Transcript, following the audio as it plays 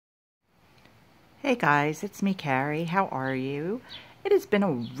Hey guys, it's me, Carrie. How are you? It has been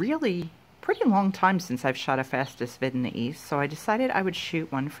a really pretty long time since I've shot a fastest vid in the East, so I decided I would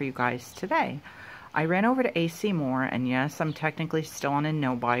shoot one for you guys today. I ran over to AC Moore, and yes, I'm technically still on a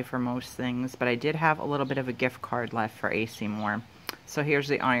no-buy for most things, but I did have a little bit of a gift card left for AC Moore. So here's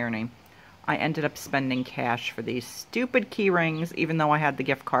the irony. I ended up spending cash for these stupid key rings, even though I had the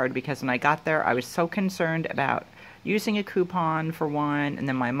gift card, because when I got there, I was so concerned about using a coupon for one, and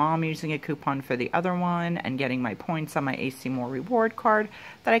then my mom using a coupon for the other one, and getting my points on my AC Moore reward card,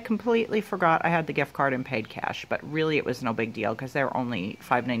 that I completely forgot I had the gift card and paid cash. But really, it was no big deal, because they were only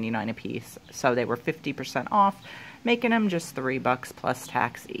 $5.99 a piece, so they were 50% off, making them just $3 plus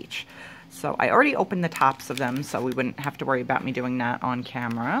tax each. So I already opened the tops of them, so we wouldn't have to worry about me doing that on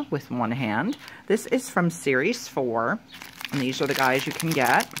camera with one hand. This is from Series 4, and these are the guys you can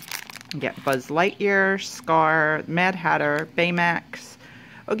get. You get Buzz Lightyear, Scar, Mad Hatter, Baymax,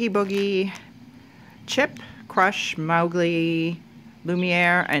 Oogie Boogie, Chip, Crush, Mowgli,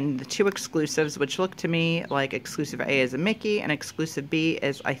 Lumiere, and the two exclusives, which look to me like exclusive A is a Mickey, and exclusive B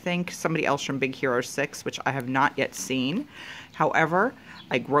is, I think, somebody else from Big Hero 6, which I have not yet seen. However,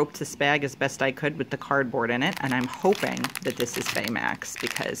 I groped this bag as best I could with the cardboard in it, and I'm hoping that this is Baymax,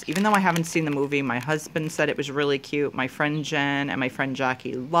 because even though I haven't seen the movie, my husband said it was really cute. My friend Jen and my friend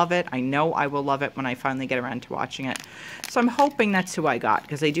Jackie love it. I know I will love it when I finally get around to watching it. So I'm hoping that's who I got,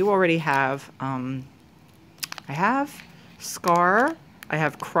 because I do already have, I have Scar, I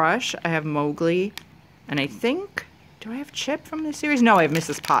have Crush, I have Mowgli, and I think, do I have Chip from this series? No, I have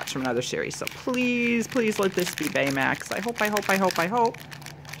Mrs. Potts from another series. So please, please let this be Baymax. I hope, I hope, I hope, I hope.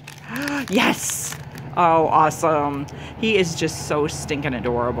 Yes! Oh, awesome. He is just so stinking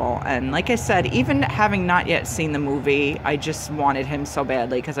adorable. And like I said, even having not yet seen the movie, I just wanted him so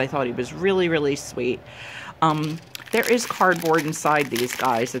badly because I thought he was really, really sweet. There is cardboard inside these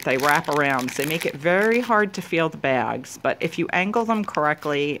guys that they wrap around, so they make it very hard to feel the bags. But if you angle them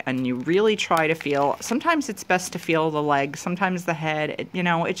correctly and you really try to feel, sometimes it's best to feel the legs, sometimes the head,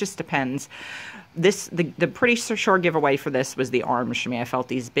 it just depends. The pretty sure giveaway for this was the arms for me. I felt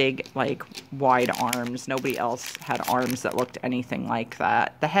these big, like, wide arms. Nobody else had arms that looked anything like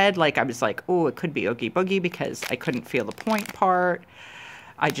that. The head, I was like, oh, it could be Oogie Boogie because I couldn't feel the point part.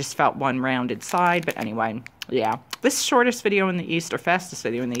 I just felt one rounded side, but anyway, yeah. This shortest video in the East, or fastest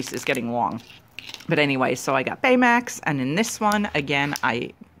video in the East, is getting long. But anyway, so I got Baymax, and in this one, again,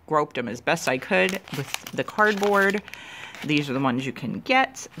 I groped them as best I could with the cardboard. These are the ones you can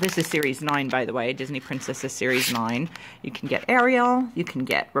get. This is Series 9, by the way. Disney Princess is Series 9. You can get Ariel, you can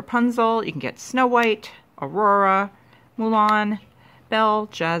get Rapunzel, you can get Snow White, Aurora, Mulan, Belle,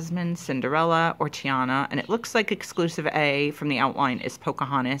 Jasmine, Cinderella, or Tiana, and it looks like exclusive A from the outline is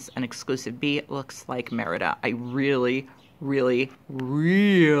Pocahontas, and exclusive B looks like Merida. I really, really,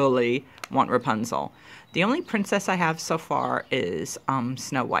 really want Rapunzel. The only princess I have so far is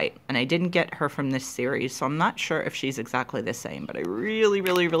Snow White, and I didn't get her from this series, so I'm not sure if she's exactly the same, but I really,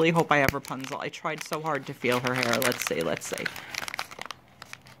 really, really hope I have Rapunzel. I tried so hard to feel her hair. Let's see, let's see.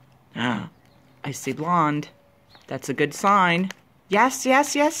 I see blonde. That's a good sign. Yes,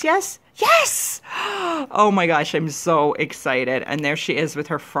 yes, yes, yes, yes! Oh my gosh, I'm so excited. And there she is with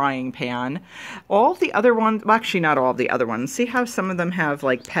her frying pan. All the other ones, well, actually not all of the other ones. See how some of them have,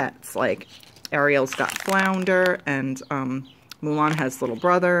 like, pets? Like, Ariel's got Flounder, and Mulan has little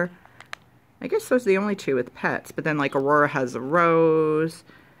brother. I guess those are the only two with pets. But then, like, Aurora has a rose.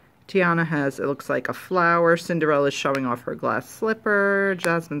 Tiana has, it looks like, a flower. Cinderella's showing off her glass slipper.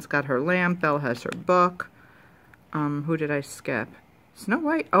 Jasmine's got her lamp. Belle has her book. Who did I skip? Snow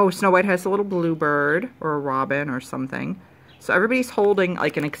White? Oh, Snow White has a little bluebird or a robin or something. So everybody's holding,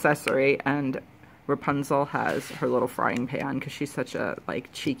 like, an accessory, and Rapunzel has her little frying pan because she's such a,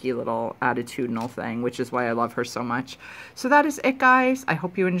 like, cheeky little attitudinal thing, which is why I love her so much. So that is it, guys. I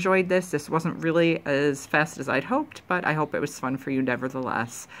hope you enjoyed this. This wasn't really as fast as I'd hoped, but I hope it was fun for you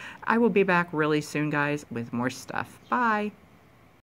nevertheless. I will be back really soon, guys, with more stuff. Bye!